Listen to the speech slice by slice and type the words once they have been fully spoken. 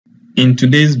In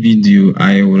today's video,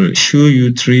 I will show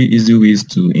you 3 easy ways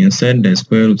to insert the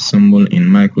square root symbol in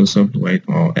Microsoft Word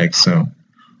or Excel,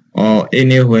 or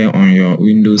anywhere on your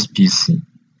Windows PC.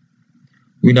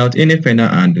 Without any further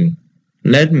ado,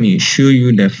 let me show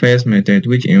you the first method,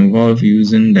 which involves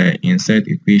using the insert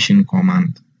equation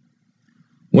command.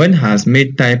 Word has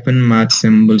made typing math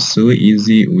symbols so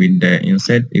easy with the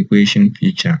insert equation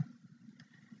feature.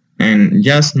 And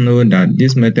just know that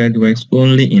this method works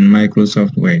only in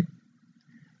Microsoft Word.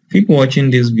 Keep watching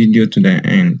this video to the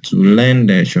end to learn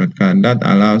the shortcut that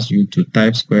allows you to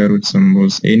type square root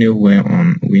symbols anywhere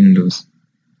on Windows.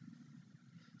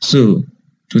 So,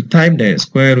 to type the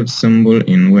square root symbol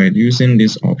in Word using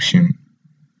this option,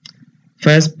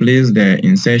 first place the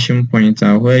insertion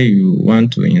pointer where you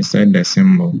want to insert the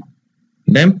symbol.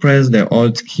 Then press the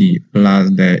Alt key plus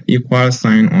the equal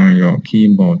sign on your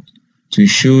keyboard to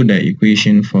show the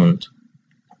equation field.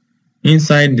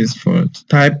 Inside this field,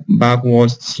 type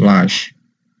 /,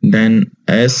 then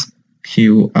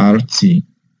SQRT,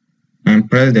 and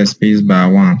press the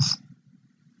spacebar once.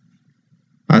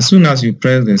 As soon as you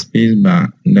press the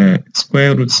spacebar, the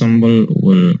square root symbol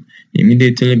will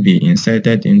immediately be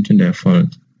inserted into the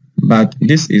field. But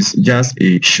this is just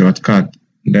a shortcut.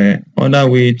 The other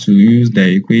way to use the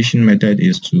equation method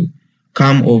is to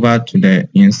come over to the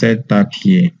Insert tab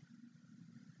here.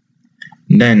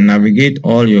 Then navigate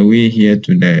all your way here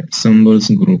to the Symbols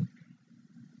group.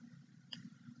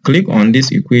 Click on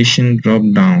this equation drop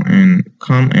down and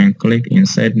come and click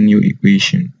Insert New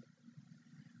Equation.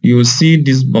 You will see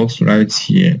this box right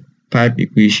here, Type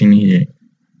Equation here.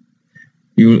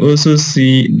 You will also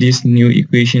see this New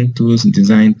Equation Tools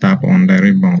Design tab on the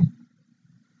ribbon.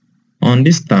 On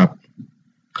this tab,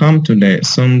 come to the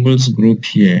Symbols group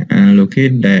here and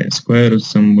locate the square root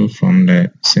symbol from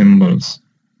the symbols.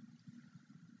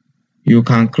 You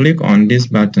can click on this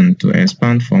button to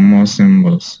expand for more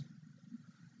symbols.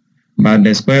 But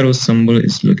the square root symbol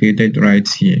is located right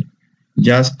here.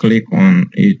 Just click on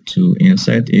it to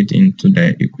insert it into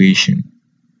the equation.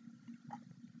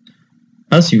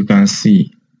 As you can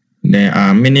see, there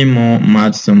are many more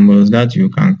math symbols that you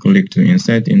can click to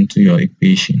insert into your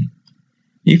equation.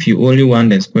 If you only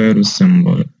want the square root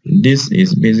symbol, this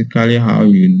is basically how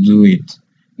you do it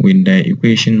with the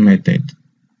equation method.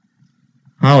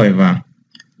 However,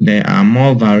 there are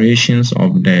more variations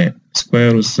of the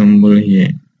square root symbol here.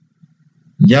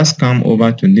 Just come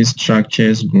over to this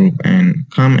Structures group and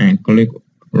come and click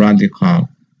Radical.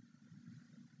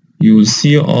 You will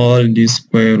see all these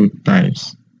square root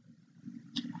types.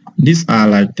 These are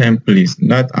like templates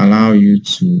that allow you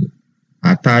to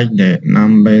attach the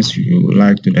numbers you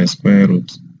like to the square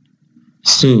root.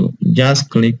 So, just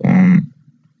click on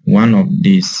one of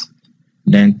these.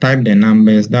 Then type the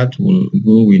numbers that will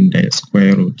go with the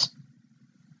square root.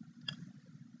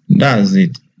 That's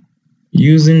it.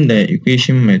 Using the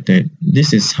equation method,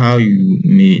 this is how you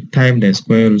may type the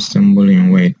square root symbol in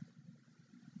Word.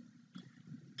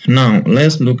 Now,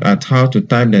 let's look at how to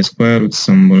type the square root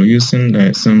symbol using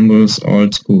the symbols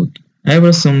alt code.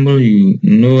 Every symbol you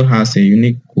know has a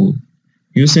unique code.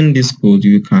 Using this code,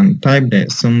 you can type the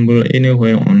symbol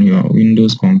anywhere on your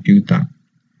Windows computer.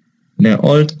 The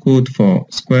alt code for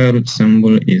square root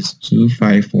symbol is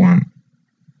 251.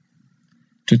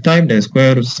 To type the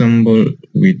square root symbol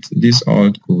with this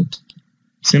alt code,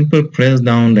 simply press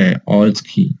down the Alt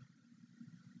key.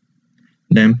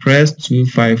 Then press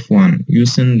 251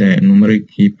 using the numeric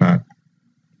keypad.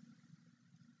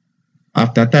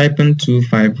 After typing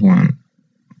 251,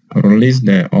 release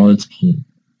the Alt key.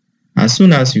 As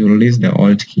soon as you release the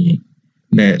Alt key,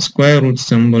 the square root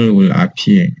symbol will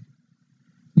appear.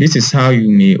 This is how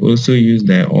you may also use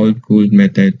the alt code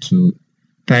method to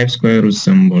type square root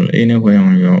symbol anywhere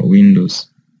on your Windows.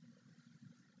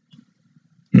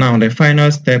 Now, the final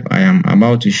step I am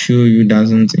about to show you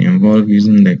doesn't involve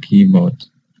using the keyboard.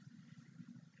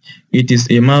 It is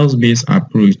a mouse-based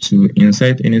approach to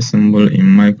insert any symbol in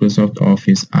Microsoft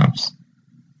Office apps.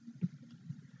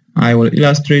 I will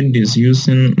illustrate this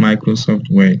using Microsoft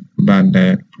Word, but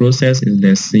the process is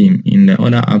the same in the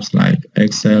other apps like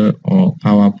Excel or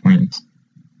PowerPoint.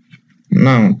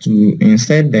 Now, to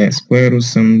insert the square root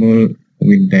symbol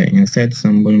with the Insert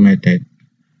Symbol method,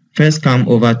 first come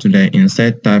over to the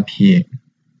Insert tab here.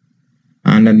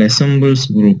 Under the Symbols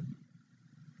group,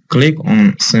 click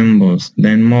on Symbols,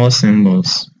 then More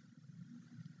Symbols.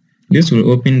 This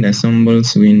will open the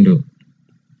Symbols window.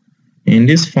 In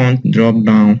this font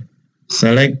drop-down,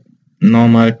 select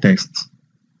Normal Text.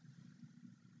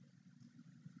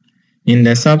 In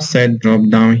the subset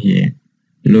drop-down here,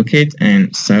 locate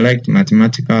and select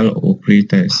Mathematical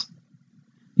Operators.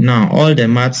 Now all the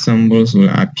math symbols will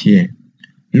appear.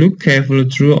 Look carefully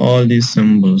through all these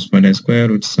symbols for the square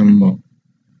root symbol.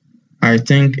 I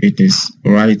think it is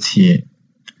right here.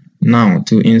 Now,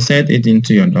 to insert it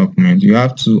into your document, you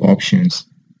have two options.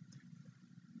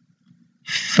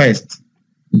 First,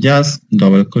 just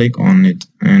double-click on it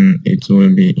and it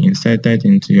will be inserted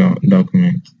into your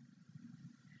document.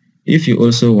 If you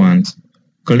also want,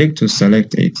 click to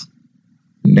select it.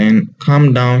 Then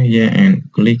come down here and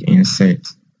click Insert.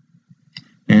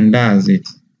 And that's it.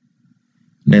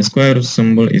 The square root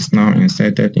symbol is now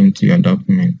inserted into your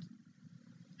document.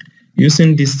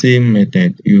 Using this same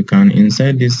method, you can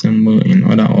insert this symbol in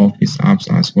other Office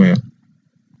apps as well.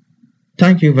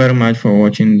 Thank you very much for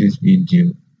watching this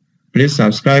video. Please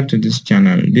subscribe to this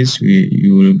channel. This way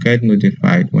you will get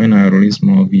notified when I release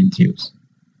more videos.